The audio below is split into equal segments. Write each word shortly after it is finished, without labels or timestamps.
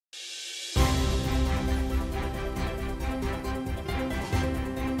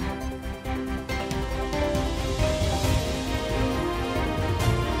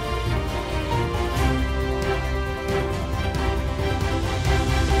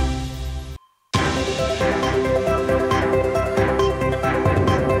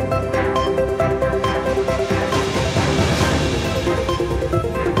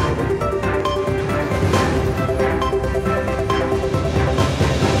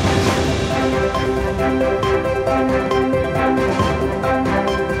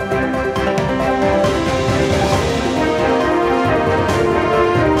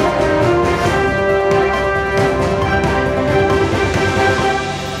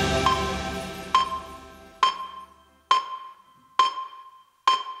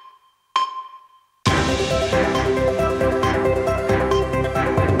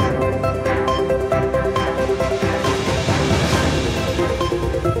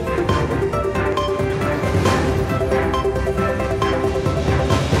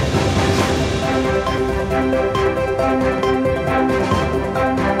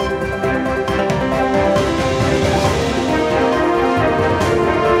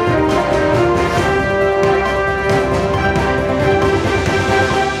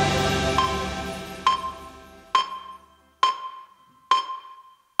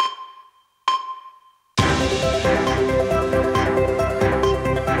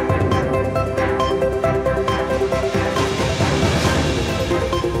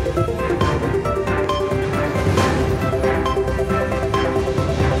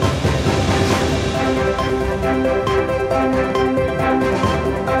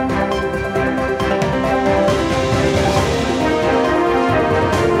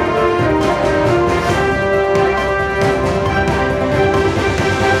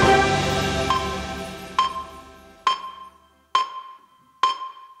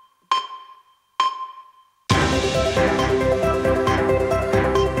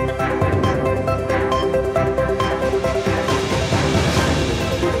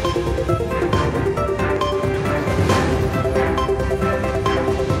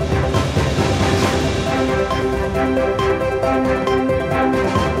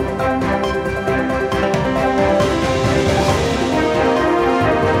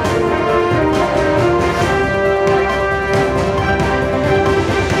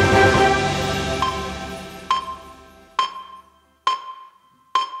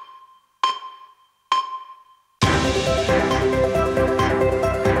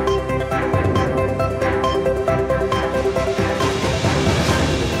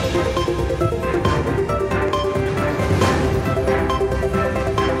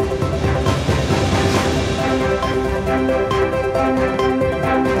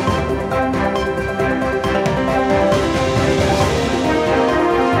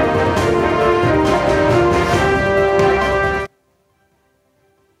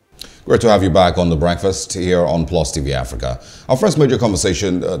Great to have you back on The Breakfast here on Plus TV Africa. Our first major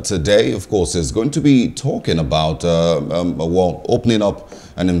conversation today, of course, is going to be talking about, opening up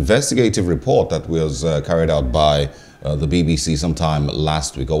an investigative report that was carried out by the BBC sometime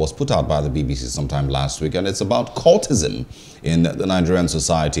last week, or was put out by the BBC sometime last week, and it's about cultism in the Nigerian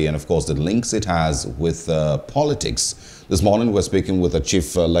society and, of course, the links it has with politics. This morning, we're speaking with a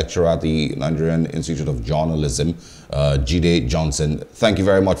chief lecturer at the Nigerian Institute of Journalism, Jide Johnson. Thank you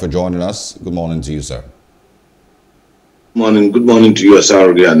very much for joining us. Good morning to you, sir. Morning. Good morning to you,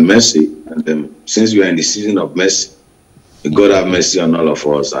 Asarudi and Mercy. And since we are in the season of mercy, may God have mercy on all of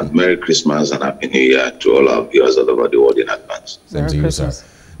us, and Merry Christmas and Happy New Year to all our viewers all over the world in advance. Same to you, sir.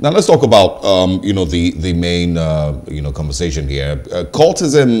 Now let's talk about the main conversation here.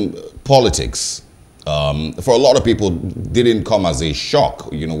 Cultism politics. For a lot of people, didn't come as a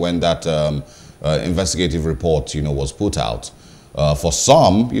shock, when that investigative report, was put out. For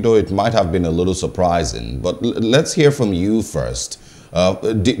some, it might have been a little surprising. But let's hear from you first.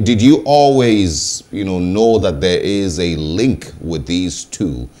 Did you always, know that there is a link with these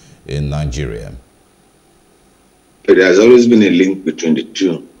two in Nigeria? There has always been a link between the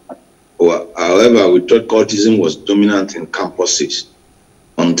two. However, we thought cultism was dominant in campuses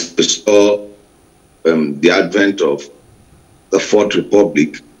until we saw the advent of the Fourth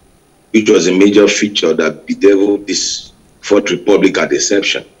Republic, which was a major feature that bedeviled this Fourth Republic at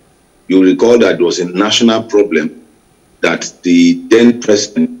inception. You recall that it was a national problem that the then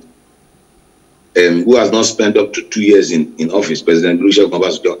president, who has not spent up to 2 years in office, President Olusegun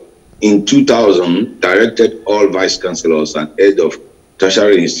Obasanjo, in 2000 directed all vice chancellors and heads of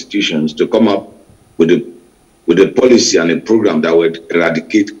tertiary institutions to come up with a policy and a program that would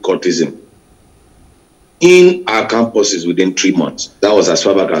eradicate cultism in our campuses within 3 months. That was as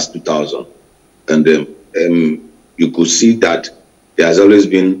far back as 2000. And you could see that there has always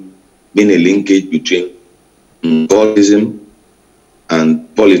been a linkage between cultism and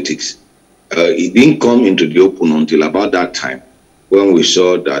politics. It didn't come into the open until about that time, when we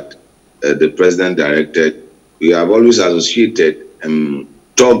saw that the president directed. We have always associated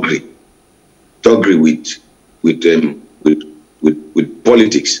thuggery with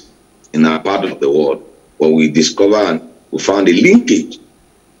politics in our part of the world. But we discovered and we found a linkage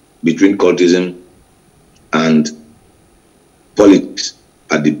between cultism and politics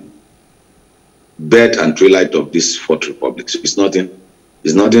at the birth and twilight of this Fourth Republic. So it's nothing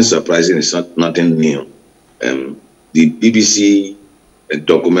surprising, it's nothing new. The BBC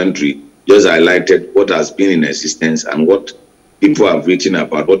documentary just highlighted what has been in existence and what people have written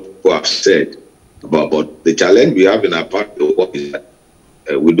about, what people have said about. But the challenge we have in our part of the world is that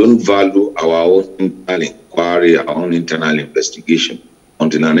we don't value our own internal inquiry, our own internal investigation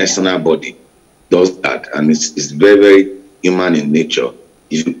until an external body does that. And it's very, very human in nature.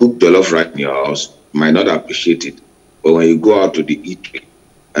 If you cook jollof rice in your house, you might not appreciate it. But when you go out to the eatery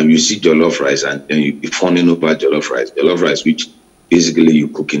and you see jollof rice and then you be fawning over jollof rice which basically you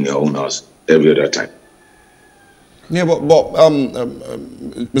cook in your own house every other time. Yeah, but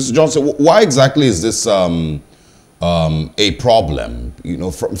Mr. Johnson, why exactly is this a problem?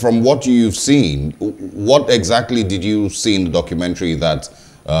 From what you've seen, what exactly did you see in the documentary that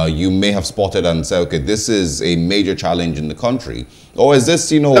you may have spotted and say, okay, this is a major challenge in the country? Or is this,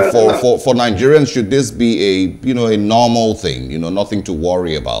 for Nigerians, should this be a normal thing, nothing to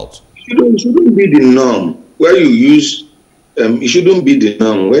worry about? It shouldn't be the norm where you use, it shouldn't be the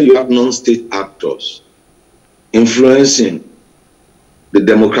norm where you have non-state actors influencing the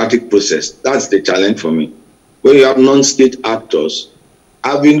democratic process. That's the challenge for me. Where you have non-state actors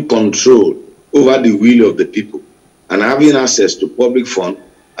having control over the will of the people and having access to public funds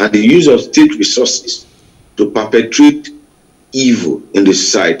and the use of state resources to perpetrate evil in the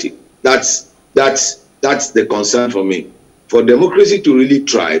society. That's the concern for me. For democracy to really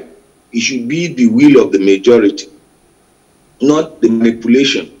thrive, it should be the will of the majority, not the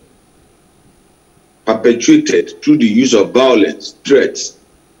manipulation perpetrated through the use of violence, threats,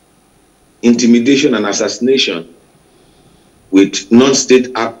 intimidation and assassination with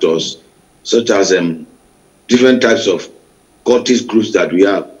non-state actors such as different types of cultist groups that we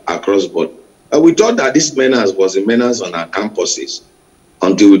have across board. We thought that this menace was a menace on our campuses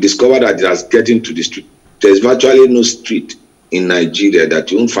until we discovered that it has gotten to the street. There's virtually no street in Nigeria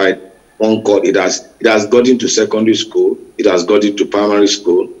that you won't find one cult. It has gotten to secondary school, it has gotten to primary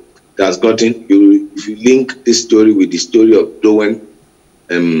school, it has gotten, if you link this story with the story of Dowen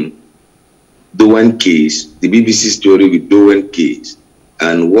case, the BBC story with Dowen case,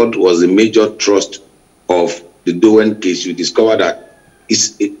 and what was the major thrust of the Dowen case, you discover that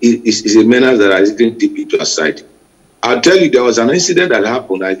it's a menace that has eaten deep into our society. I'll tell you, there was an incident that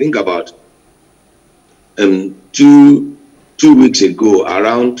happened, I think about 2 weeks ago,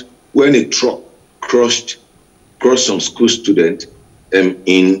 around when a truck crossed some school student in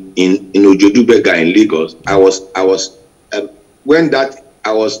Ojodubega in Lagos.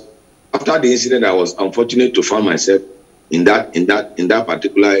 After the incident, I was unfortunate to find myself in that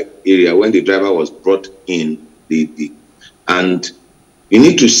particular area when the driver was brought in. And you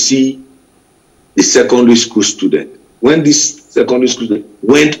need to see the secondary school student. When this secondary school student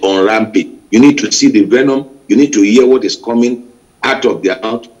went on rampage, you need to see the venom, you need to hear what is coming out of their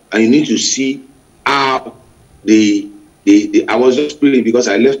mouth, and you need to see how I was just praying because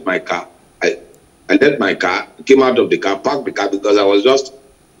I left my car. I left my car, came out of the car, parked the car because I was just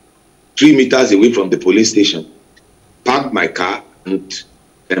 3 meters away from the police station. Parked my car and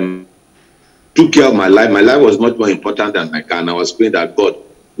took care of my life. My life was much more important than my car, and I was praying that God,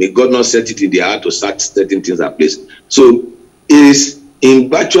 may God not set it in the heart to start setting things in place. So it is in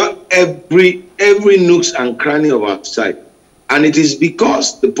virtual every nooks and cranny of our society. And it is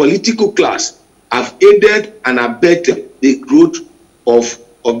because the political class have aided and abetted the growth of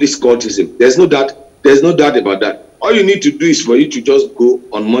this cultism. There's no doubt about that. All you need to do is for you to just go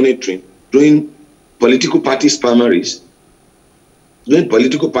on monitoring, doing political parties primaries,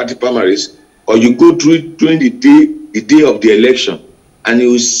 or you go through during the day of the election, and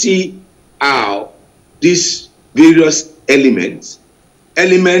you will see how these various elements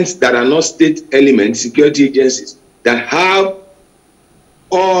that are not state elements, security agencies, that have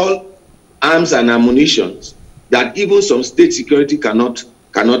all arms and ammunitions that even some state security cannot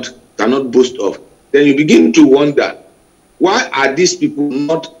boast of. Then you begin to wonder, why are these people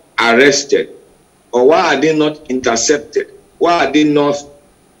not arrested? Or why are they not intercepted? Why are they not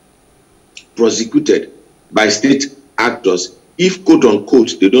prosecuted by state actors if, quote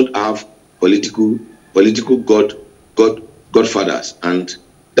unquote, they don't have political godfathers? And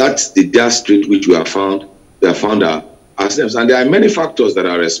that's the dark street which we have found ourselves. And there are many factors that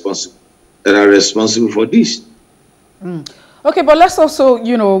are responsible for this. Okay, but let's also,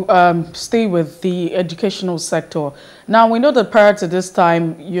 stay with the educational sector. Now, we know that prior to this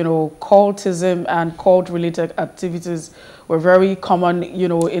time, cultism and cult-related activities were very common,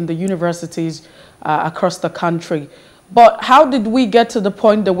 in the universities across the country. But how did we get to the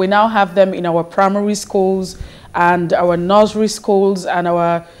point that we now have them in our primary schools and our nursery schools and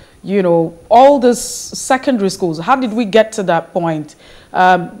our, all these secondary schools? How did we get to that point?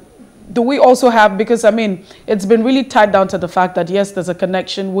 Do we also have, because it's been really tied down to the fact that yes, there's a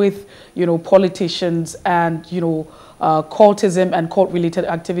connection with, politicians and, cultism and cult-related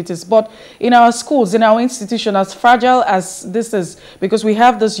activities. But in our schools, in our institution, as fragile as this is, because we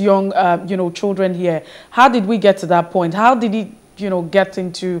have this young, children here, how did we get to that point? How did it, get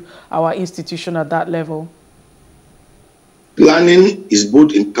into our institution at that level? Learning is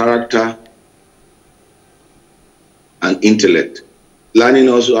both in character and intellect. Learning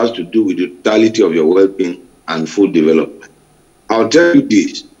also has to do with the totality of your well-being and full development. I'll tell you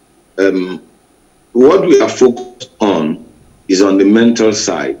this. What we are focused on is on the mental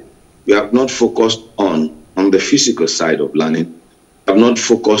side. We have not focused on the physical side of learning. We have not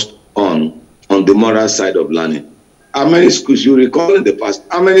focused on the moral side of learning. How many schools, you recall in the past,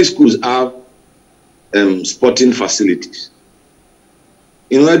 how many schools have sporting facilities?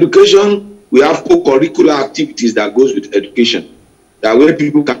 In education, we have co-curricular activities that goes with education. That where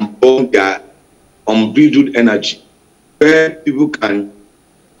people can burn their unbridled energy, where people can,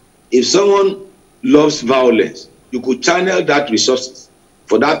 if someone loves violence, you could channel that resources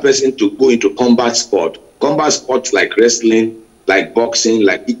for that person to go into combat sports like wrestling, like boxing,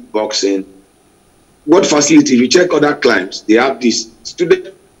 like kickboxing. What facility? If you check other climes, they have this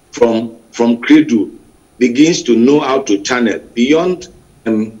student from cradle begins to know how to channel beyond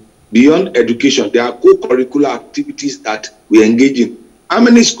education. There are co-curricular activities that we engage in. How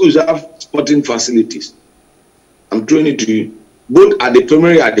many schools have sporting facilities? I'm throwing it to you. Both at the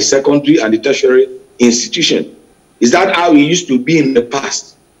primary, at the secondary, and the tertiary institution. Is that how it used to be in the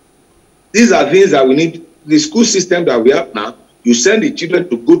past? These are things that we need. The school system that we have now, you send the children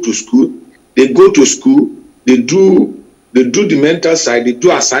to go to school. They go to school. They do the mental side. They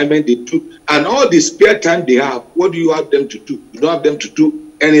do assignment. They do, and all the spare time they have, what do you have them to do? You don't have them to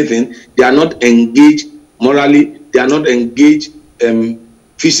do anything. They are not engaged morally. They are not engaged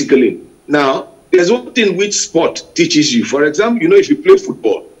physically. Now, there's one thing which sport teaches you. For example, if you play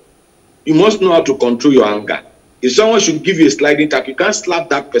football, you must know how to control your anger. If someone should give you a sliding tackle, you can't slap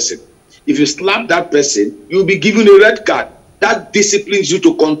that person. If you slap that person, you'll be given a red card. That disciplines you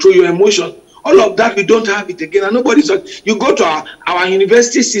to control your emotions. All of that, we don't have it again. And nobody's. You go to our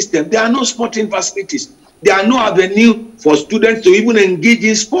university system, there are no sporting facilities. There are no avenue for students to even engage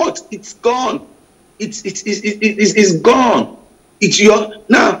in sports. It's gone. It's gone. It's your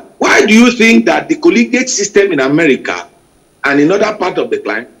now. Why do you think that the collegiate system in America and in other part of the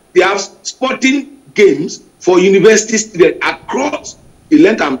clime, they have sporting games for university students across the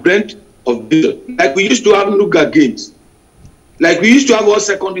length and breadth of the, like we used to have Nuga games, like we used to have all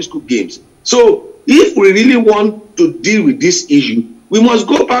secondary school games. So if we really want to deal with this issue, we must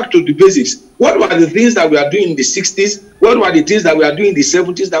go back to the basics. What were the things that we are doing in the 60s? What were the things that we are doing in the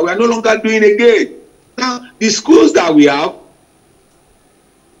 70s that we are no longer doing again? Now, the schools that we have,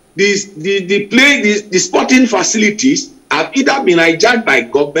 the sporting facilities have either been hijacked by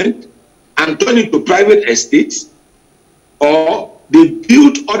government and turned into private estates, or they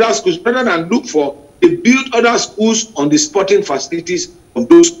built other schools rather than look for. They built other schools on the sporting facilities of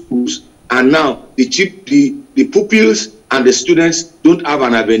those schools, and now the pupils and the students don't have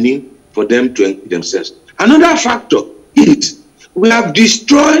an avenue for them to engage themselves. Another factor is we have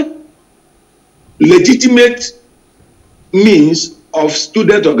destroyed legitimate means of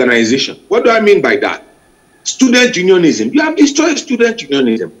student organization. What do I mean by that? Student unionism. You have destroyed student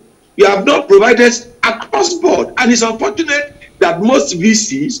unionism. You have not provided across board, and it's unfortunate that most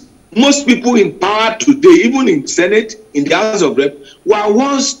VCs, most people in power today, even in Senate, in the House of Reps, were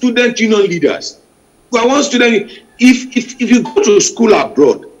once student union leaders. Were once student. If you go to school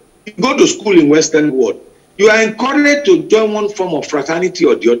abroad, you go to school in Western world, you are encouraged to join one form of fraternity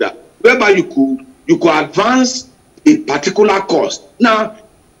or the other, whereby you could advance a particular course. Now,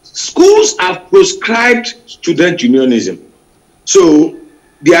 schools have prescribed student unionism. So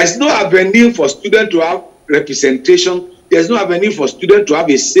there is no avenue for students to have representation. There's no avenue for students to have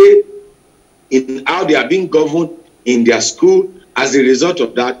a say in how they are being governed in their school. As a result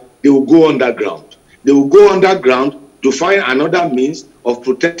of that, they will go underground. They will go underground to find another means of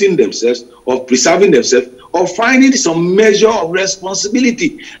protecting themselves, of preserving themselves, of finding some measure of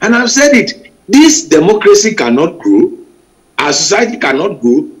responsibility. And I've said it, this democracy cannot grow, our society cannot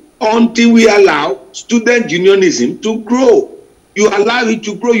grow until we allow student unionism to grow. You allow it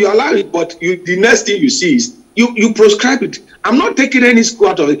to grow, you allow it, but the next thing you see is you prescribe it. I'm not taking any school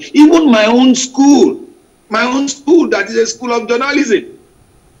out of it. Even my own school that is a school of journalism.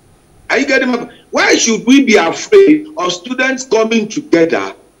 Are you getting my? Why should we be afraid of students coming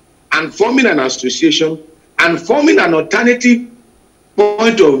together and forming an association and forming an alternative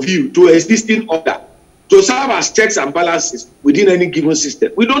point of view to existing order to serve as checks and balances within any given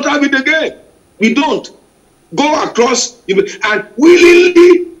system? We don't have it again. We don't. Go across and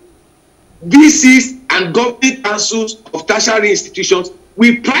willingly VCs and government councils of tertiary institutions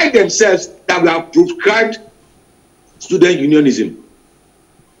will pride themselves that we have prescribed student unionism.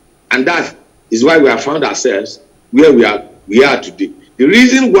 And that is why we have found ourselves where we are today. The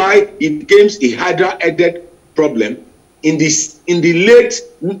reason why it became a hydra-headed problem in the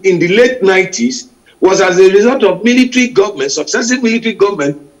late 90s was as a result of military government, successive military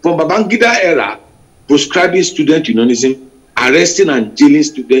government from Babangida era, prescribing student unionism, arresting and jailing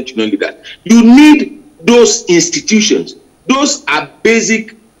student union leaders. You need those institutions. Those are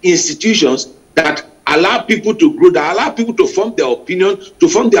basic institutions that allow people to grow, that allow people to form their opinion, to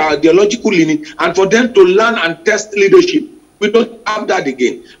form their ideological leaning, and for them to learn and test leadership. We don't have that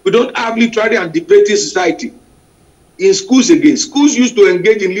again. We don't have literary and debating society. In schools again, schools used to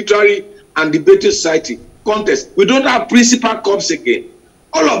engage in literary and debating society contests. We don't have principal corps again.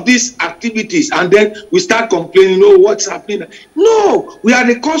 All of these activities, and then we start complaining, oh, what's happening? No, we are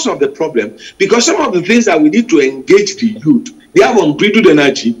the cause of the problem, because some of the things that we need to engage the youth, they have unbridled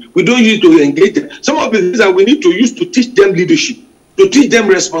energy. We don't use to engage them. Some of the things that we need to use to teach them leadership, to teach them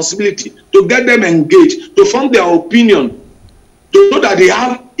responsibility, to get them engaged, to form their opinion, to know that they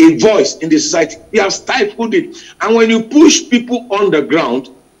have a voice in the society. We have stifled it. And when you push people on the ground,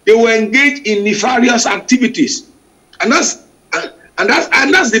 they will engage in nefarious activities. And that's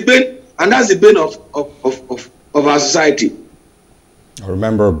the bane of our society. I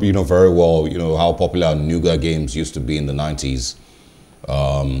remember, very well, how popular Nuga games used to be in the 90s.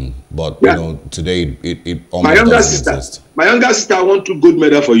 But, yeah. Today it almost doesn't exist. My younger sister won 2 gold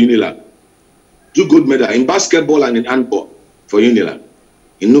medals for Unilag. 2 gold medals in basketball and in handball for Unilag,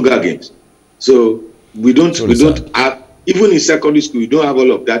 in Nuga games. So we don't have, even in secondary school, we don't have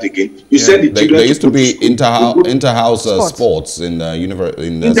all of that again. You said the children. There used to be inter-house sports in the university.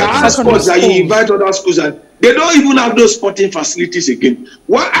 Inter-house sports that you invite other schools, and they don't even have those sporting facilities again.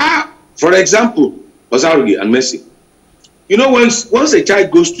 For example, Ozarugi and Messi. Once a child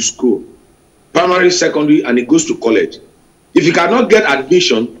goes to school, primary, secondary, and he goes to college, if he cannot get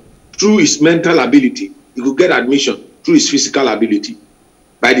admission through his mental ability, he could get admission through his physical ability.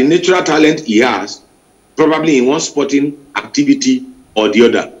 By the natural talent he has, probably in one sporting activity or the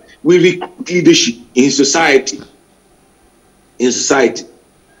other. We recruit leadership in society,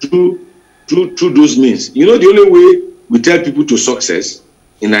 through those means. You know, the only way we tell people to success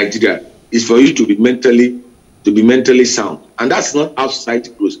in Nigeria is for you to be mentally sound, and that's not how society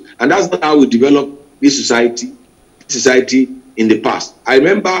grows, and that's not how we develop this society in the past. I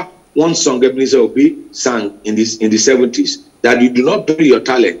remember one song Ebenezer Obey sang in the 70s, that you do not bury your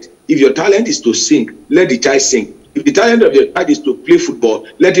talent. If your talent is to sing, let the child sing. If the talent of your child is to play football,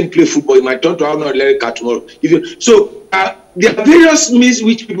 let him play football. He might turn to an athletic tomorrow. There are various means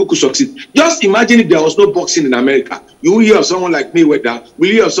which people could succeed. Just imagine if there was no boxing in America. You will hear of someone like Mayweather. Will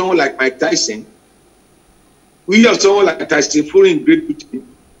you hear of someone like Mike Tyson? Will you hear of someone like Tyson Fury in Great Britain?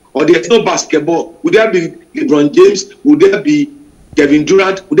 Or there's no basketball. Would there be LeBron James? Would there be Kevin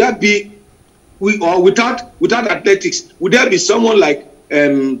Durant? Would there be, without athletics, would there be someone like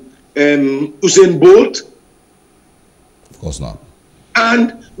Usain Bolt? Of course not.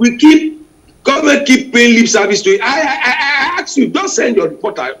 And government keep paying lip service to it. I ask you, don't send your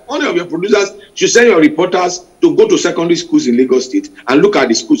reporter. One of your producers should send your reporters to go to secondary schools in Lagos State and look at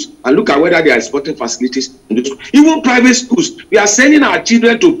the schools and look at whether there are sporting facilities in the schools. Even private schools, we are sending our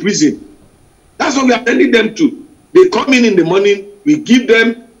children to prison. That's what we are sending them to. They come in the morning, we give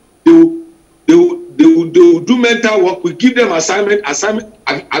them, they will do mental work, we give them assignment.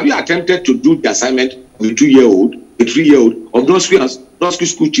 Have you attempted to do the assignment with a 2-year-old, a 3-year-old, of nursery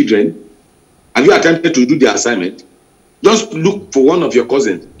school children? Have you attempted to do the assignment? Just look for one of your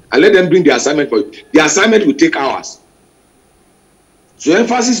cousins and let them bring the assignment for you. The assignment will take hours. So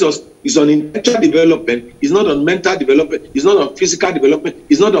emphasis is on intellectual development, it's not on mental development, it's not on physical development,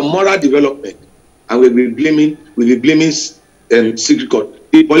 it's not on moral development. And we'll be blaming secret court.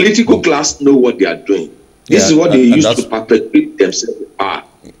 The political class know what they are doing. This is what they use to perpetuate themselves in power.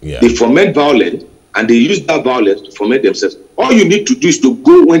 They foment violence, and they use that violence to foment themselves. All you need to do is to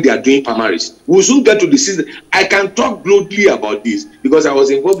go when they are doing primaries. We'll soon get to the season. I can talk broadly about this because I was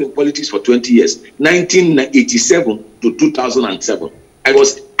involved in politics for 20 years, 1987 to 2007. I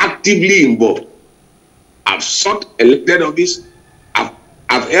was actively involved. I've sought elected office. I've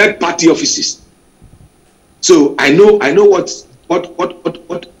held party offices. So I know what is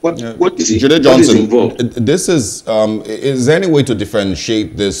Jide Johnson, involved. This is there any way to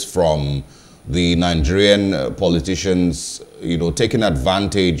differentiate this from the Nigerian politicians, taking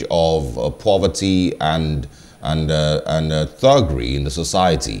advantage of poverty and thuggery in the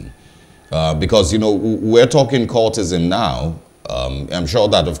society? Because, we're talking cultism now. I'm sure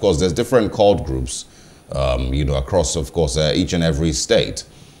that, of course, there's different cult groups, across, of course, each and every state.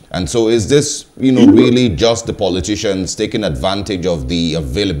 And so is this, really just the politicians taking advantage of the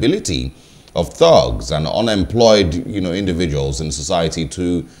availability of thugs and unemployed, individuals in society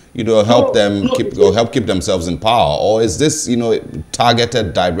to, help them keep themselves in power? Or is this,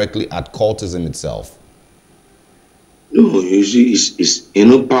 targeted directly at cultism itself? No, you see, it's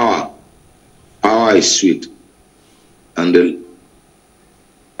power is sweet, and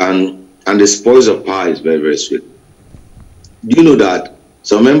the spoils of power is very, very sweet. Do you know that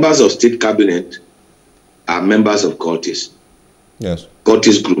some members of state cabinet are members of cultists? Yes.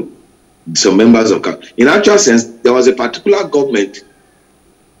 Cultist group. Some members of in actual sense, there was a particular government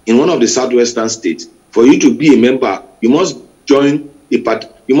in one of the southwestern states. For you to be a member, you must join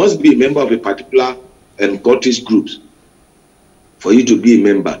you must be a member of a particular cultist groups. For you to be a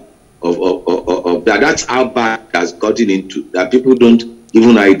member of that. That's how bad it has gotten into, that people don't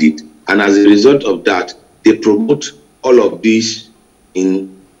even hide it. And as a result of that, they promote all of this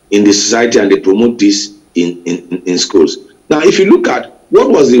in the society, and they promote this in schools. Now, if you look at what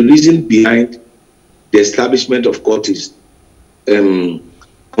was the reason behind the establishment of cultists,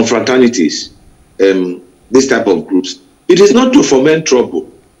 confraternities, this type of groups, it is not to foment trouble.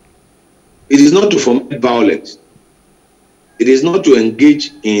 It is not to foment violence. It is not to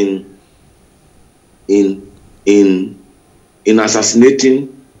engage in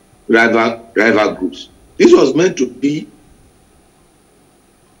assassinating rival groups. This was meant to be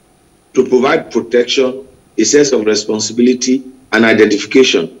to provide protection, a sense of responsibility, and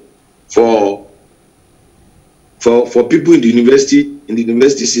identification for people in the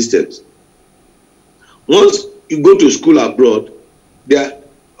university systems. Once you go to school abroad,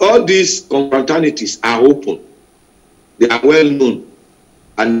 all these confraternities are open. They are well known,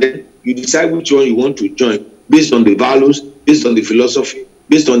 and then you decide which one you want to join based on the values, based on the philosophy,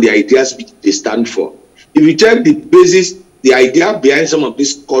 based on the ideas which they stand for. If you check the basis, the idea behind some of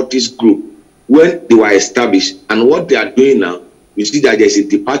these cultist groups when they were established and what they are doing now, you see that there's a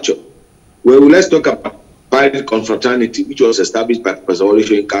departure. Well, let's talk about Private confraternity, which was established by Professor Wole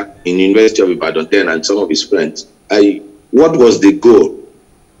Soyinka in the University of Ibadan then and some of his friends. What was the goal?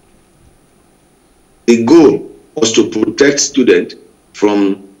 The goal was to protect students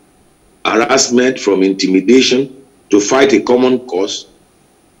from harassment, from intimidation, to fight a common cause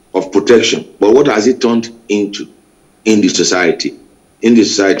of protection. But what has it turned into in the society? In the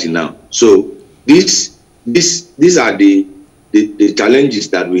society now. So these are the challenges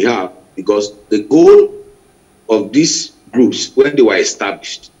that we have, because the goal of these groups when they were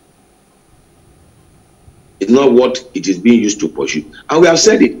established is not what it is being used to pursue. And we have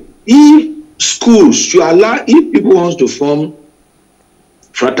said it. If schools should allow, if people want to form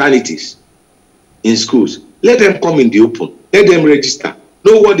fraternities in schools, let them come in the open. Let them register.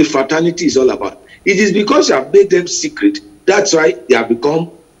 Know what the fraternity is all about. It is because you have made them secret. That's why they have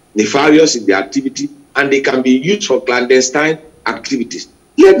become nefarious in their activity, and they can be used for clandestine activities.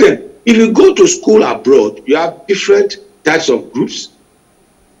 Let them. If you go to school abroad, you have different types of groups,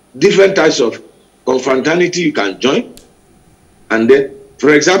 different types of confraternity you can join. And then, for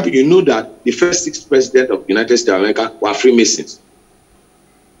example, you know that the first 6 presidents of the United States of America were Freemasons.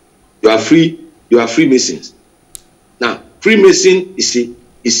 You are Freemasons. Now, Freemason is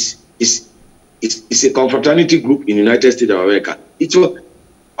a confraternity group in the United States of America. It's all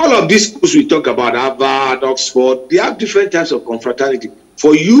of these schools we talk about, Harvard, Oxford, they have different types of confraternity.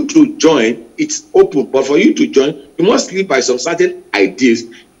 For you to join, it's open, but for you to join, you must live by some certain ideas.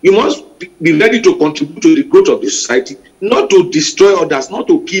 You must be ready to contribute to the growth of the society, not to destroy others, not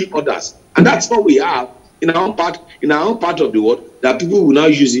to kill others. And that's what we have in our own part of the world, that people will now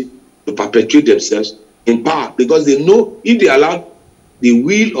use it to perpetuate themselves in power, because they know if they allow the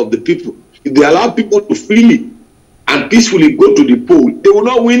will of the people, if they allow people to freely and peacefully go to the poll, they will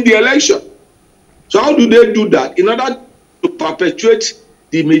not win the election. So how do they do that? In order to perpetuate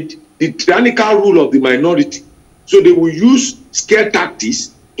the tyrannical rule of the minority. So they will use scare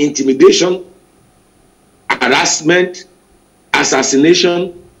tactics, intimidation, harassment,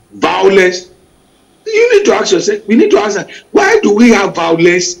 assassination, violence. You need to ask yourself, we need to ask, why do we have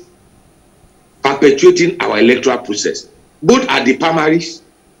violence perpetuating our electoral process, both at the primaries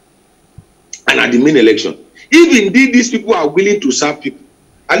and at the main election? If indeed these people are willing to serve people,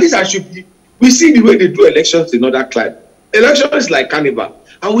 at least I should be. We see the way they do elections in other climes. Election is like carnival.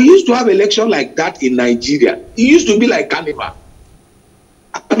 And we used to have election like that in Nigeria. It used to be like carnival.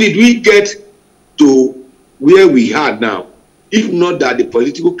 How did we get to where we are now, if not that the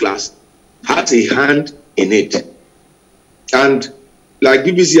political class has a hand in it? And like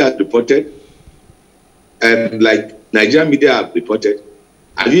BBC has reported, and like Nigerian media have reported,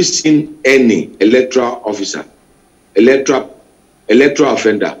 have you seen any electoral officer, electoral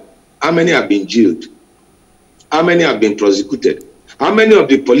offender? How many have been jailed? How many have been prosecuted? How many of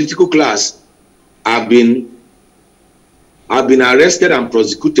the political class have been arrested and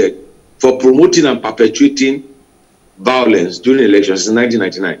prosecuted for promoting and perpetuating violence during elections since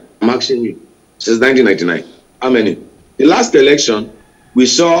 1999? I'm asking you, since 1999. How many? The last election, we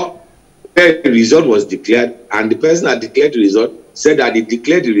saw a result was declared, and the person that declared the result said that he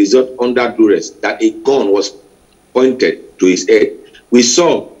declared the result under duress, that a gun was pointed to his head. We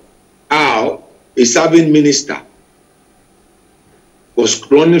saw how a serving minister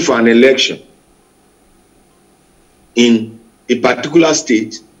was running for an election in a particular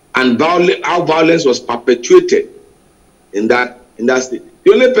state, and how violence was perpetuated in that state.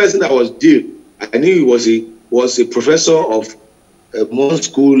 The only person that was jailed, I knew he was a professor of one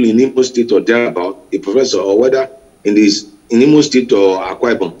school in Imo State or thereabout, a professor, or whether in Imo State or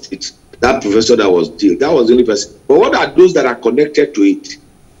Akwa Ibom State, that professor that was jailed. That was the only person. But what are those that are connected to it?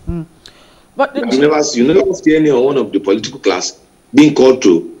 But you never see any one of the political class being called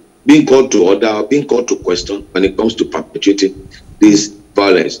to order, being called to question when it comes to perpetuating this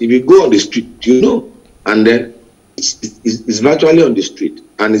violence. If you go on the street, you know, and then it's virtually on the street,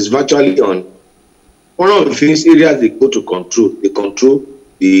 and it's virtually on one of the things areas they go to control. They control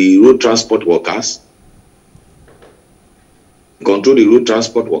the road transport workers. Control the road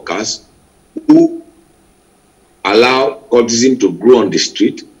transport workers who allow cultism to grow on the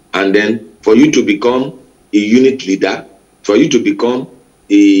street, and then for you to become a unit leader, for you to become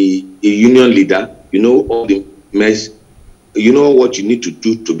a union leader, you know all the mess, you know what you need to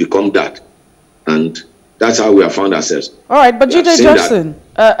do to become that. And that's how we have found ourselves. All right, but Jide Johnson,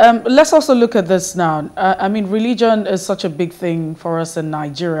 let's also look at this now. I mean, religion is such a big thing for us in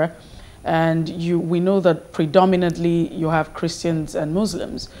Nigeria, and we know that predominantly you have Christians and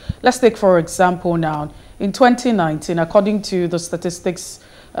Muslims. Let's take, for example, now, in 2019, according to the statistics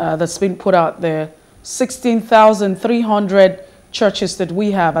that's been put out there, 16,300 churches that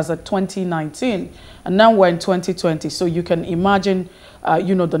we have as of 2019, and now we're in 2020. So you can imagine,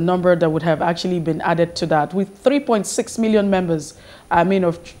 you know, the number that would have actually been added to that with 3.6 million members, I mean,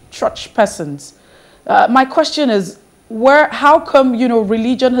 of church persons. My question is, how come, you know,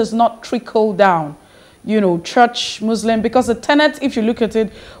 religion has not trickled down, you know, church, Muslim, because the tenet, if you look at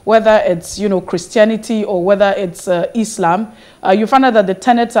it, whether it's, you know, Christianity or whether it's Islam, you find out that the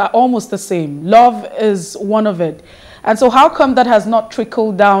tenets are almost the same. Love is one of it. And so how come that has not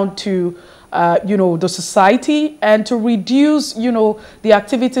trickled down to, you know, the society and to reduce, you know, the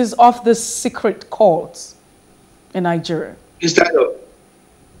activities of the secret cults in Nigeria? Instead of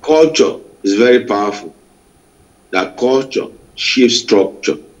culture is very powerful. That culture shapes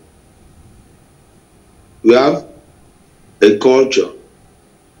structure. We have a culture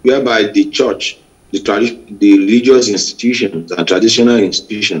whereby the church, the religious institutions and traditional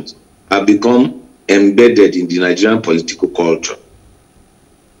institutions have become embedded in the Nigerian political culture.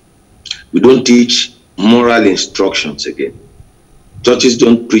 We don't teach moral instructions again. Churches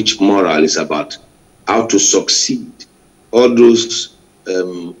don't preach moral. It's about how to succeed. All those,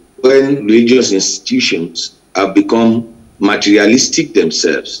 when religious institutions have become materialistic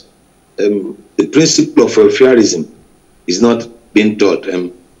themselves, the principle of welfareism is not being taught.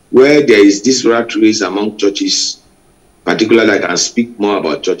 Where there is this rat race among churches, particularly I can speak more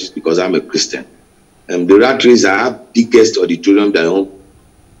about churches because I'm a Christian. The rat race, I have biggest auditorium than your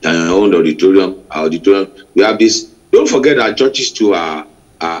own auditorium. Our auditorium. We have this. Don't forget that churches too are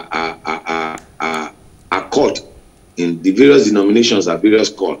caught in the various denominations are various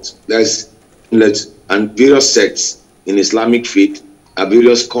cults. And various sects in Islamic faith are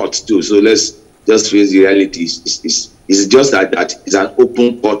various cults too. So let's just face the reality. It's just that it's an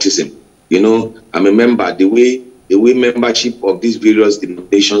open cultism. You know, I'm a member. The way membership of these various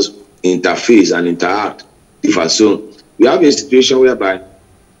denominations interface and interact differ. So we have a situation whereby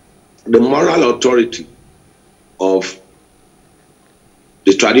the moral authority of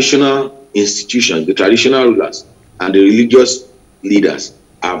the traditional institutions, the traditional rulers, and the religious leaders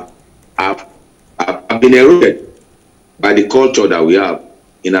have been eroded by the culture that we have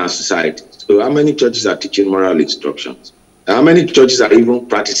in our society. So how many churches are teaching moral instructions? How many churches are even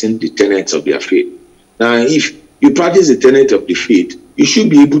practicing the tenets of their faith? Now, if you practice the tenet of the faith, you should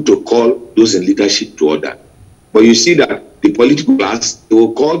be able to call those in leadership to order. But you see that the political class, they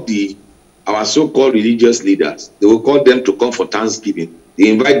will call our so-called religious leaders, they will call them to come for Thanksgiving. They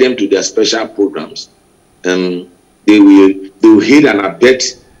invite them to their special programs. They will hate and abet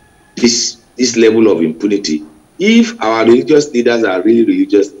this level of impunity. If our religious leaders are really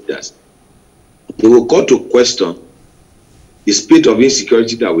religious leaders, they will call to question the state of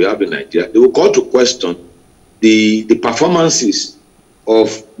insecurity that we have in Nigeria. They will call to question the performances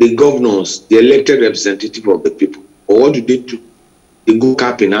of the governors, the elected representative of the people. Or what do? They go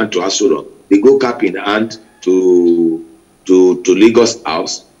cap in hand to Asura. They go cap in hand to Lagos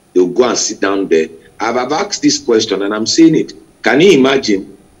House. They will go and sit down there. I've asked this question and I'm saying it. Can you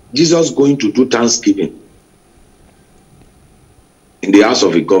imagine Jesus going to do Thanksgiving in the house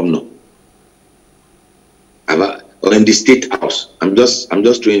of a governor? Or in the state house? I'm just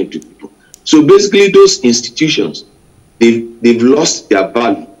throwing it to people. So basically those institutions, they've lost their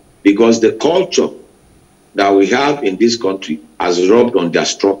value because the culture that we have in this country has rubbed on their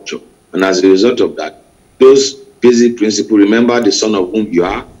structure. And as a result of that, those basic principles, remember the son of whom you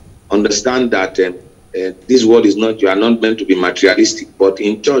are, understand that this world is not, you are not meant to be materialistic, but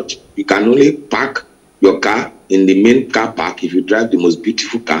in church, you can only park your car in the main car park. If you drive the most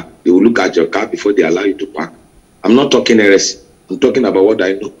beautiful car, they will look at your car before they allow you to park. I'm not talking heresy. I'm talking about what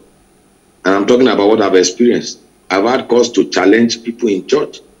I know. And I'm talking about what I've experienced. I've had cause to challenge people in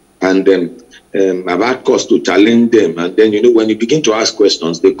church. And I've had cause to challenge them. And then, you know, when you begin to ask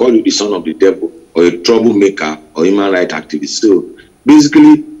questions, they call you the son of the devil or a troublemaker or human rights activist. So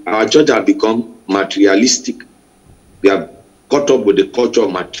basically, our church has become materialistic. We have caught up with the culture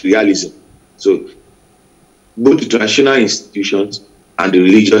of materialism. So both the traditional institutions and the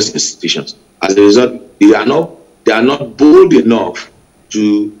religious institutions, as a result, they are not bold enough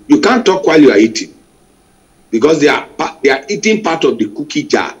to, you can't talk while you are eating, because they are eating part of the cookie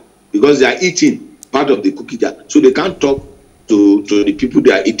jar, because they are eating part of the cookie jar, so they can't talk to the people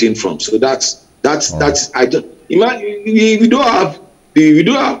they are eating from. So that's I don't imagine. We don't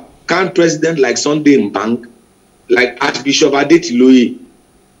have current president like Sunday Mbang, like Archbishop Adetiloye,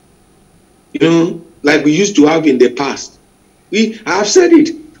 you know, like we used to have in the past. I have said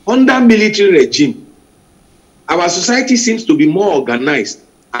it, under military regime, our society seems to be more organized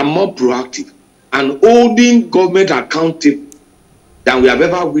and more proactive and holding government accountable than we have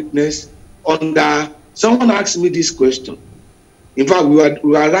ever witnessed under. Someone asked me this question. In fact, we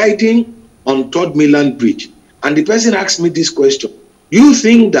were riding on Third Mainland Bridge, and the person asked me this question: you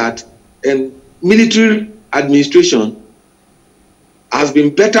think that military administration has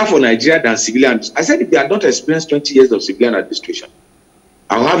been better for Nigeria than civilian? I said, if they had not experienced 20 years of civilian administration,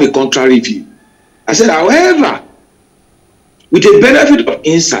 I'll have a contrary view. I said, however, with a benefit of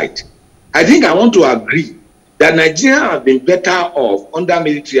insight, I think I want to agree that Nigeria have been better off under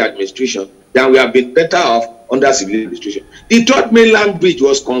military administration than we have been better off under civilian administration. The Third Mainland Bridge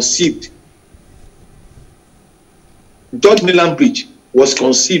was conceived. The Third Mainland Bridge was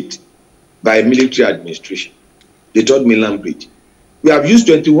conceived by military administration. The Third Mainland Bridge. We have used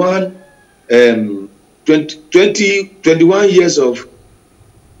 21 years of,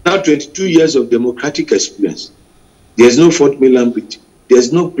 now 22 years of democratic experience. There's no Fourth Mainland Bridge.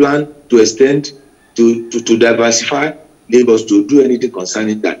 There's no plan to extend, to diversify labors, to do anything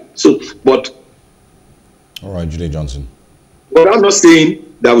concerning that. So, but... All right, Jide Johnson. But I'm not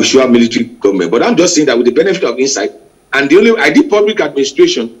saying that we should have military government, but I'm just saying that with the benefit of insight, and I did public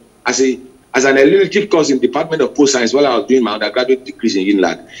administration as an elective course in the Department of Post Science while I was doing my undergraduate degrees in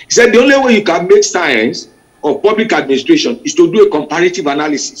UNILAG. He said the only way you can make science or public administration is to do a comparative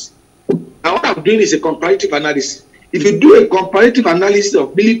analysis. And what I'm doing is a comparative analysis. If you do a comparative analysis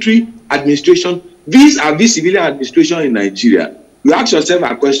of military administration vis-a-vis civilian administration in Nigeria, you ask yourself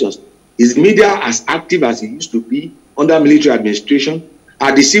our questions. Is media as active as it used to be under military administration?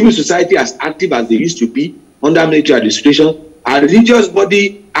 Are the civil society as active as they used to be under military administration? Are religious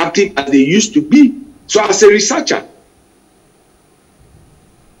body active as they used to be? So as a researcher,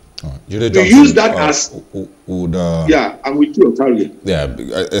 Jide we Johnson, use that as yeah, I'm with you, sorry. Yeah,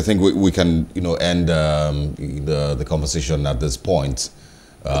 I think we can end the conversation at this point.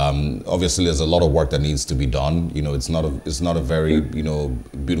 Obviously, there's a lot of work that needs to be done. It's not a very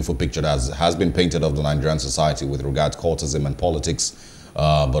beautiful picture that has been painted of the Nigerian society with regard to cultism and politics.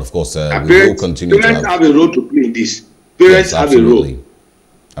 But of course, we will continue to have a role to play in this. Parents have a role.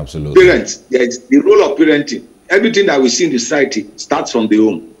 Absolutely. Parents, the role of parenting. Everything that we see in the society starts from the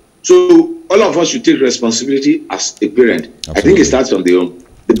home. So all of us should take responsibility as a parent. Absolutely. I think it starts from the home.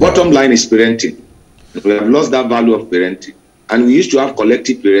 The bottom line is parenting. We have lost that value of parenting. And we used to have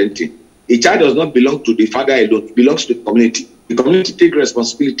collective parenting. A child does not belong to the father alone. It belongs to the community. The community takes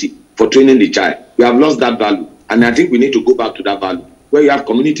responsibility for training the child. We have lost that value. And I think we need to go back to that value, where you have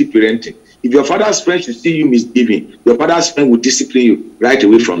community parenting. If your father's friend should see you misbehaving, your father's friend will discipline you right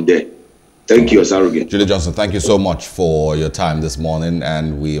away from there. Thank you, Osaroge. Jide Johnson, thank you so much for your time this morning.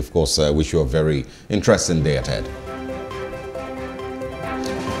 And we, of course, wish you a very interesting day ahead.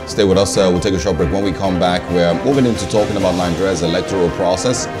 Stay with us. We'll take a short break. When we come back, we're moving into talking about Nigeria's electoral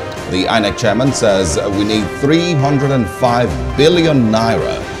process. The INEC chairman says we need 305 billion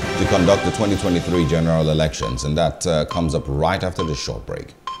naira to conduct the 2023 general elections. And that comes up right after this short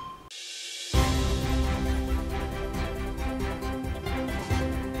break.